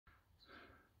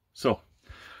So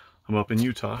I'm up in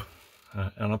Utah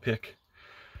on a pick,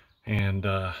 and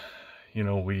you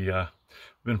know, we've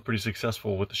been pretty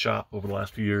successful with the shop over the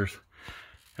last few years,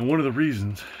 and one of the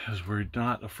reasons is we're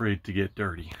not afraid to get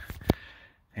dirty.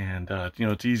 And you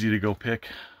know, it's easy to go pick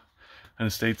an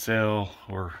estate sale,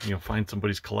 or you know, find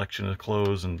somebody's collection of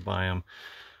clothes and buy them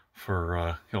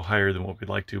for you know, higher than what we'd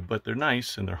like to, but they're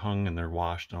nice and they're hung and they're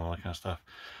washed and all that kind of stuff.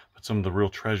 But some of the real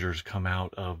treasures come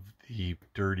out of the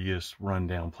dirtiest,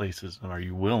 rundown places. And are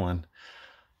you willing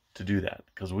to do that?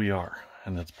 Because we are,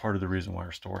 and that's part of the reason why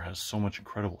our store has so much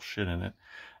incredible shit in it,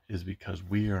 is because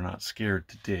we are not scared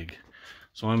to dig.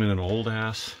 So I'm in an old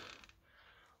ass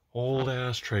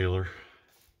trailer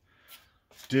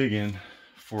digging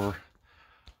for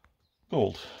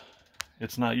gold.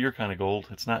 It's not your kind of gold.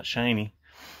 It's not shiny,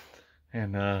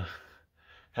 and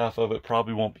half of it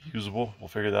probably won't be usable. We'll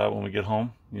figure that out when we get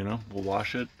home. You know, we'll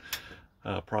wash it,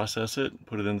 process it,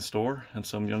 put it in the store, and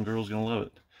some young girl's gonna love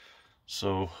it.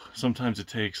 So sometimes it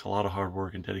takes a lot of hard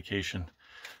work and dedication,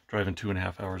 driving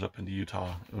 2.5 hours up into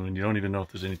Utah when you don't even know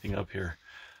if there's anything up here,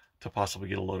 to possibly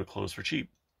get a load of clothes for cheap.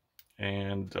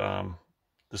 And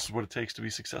this is what it takes to be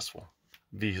successful.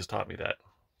 V has taught me that.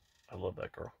 I love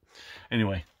that girl.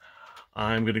 Anyway,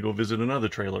 I'm gonna go visit another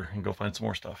trailer and go find some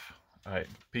more stuff. All right,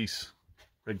 peace.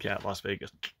 Red Cat, Las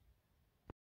Vegas.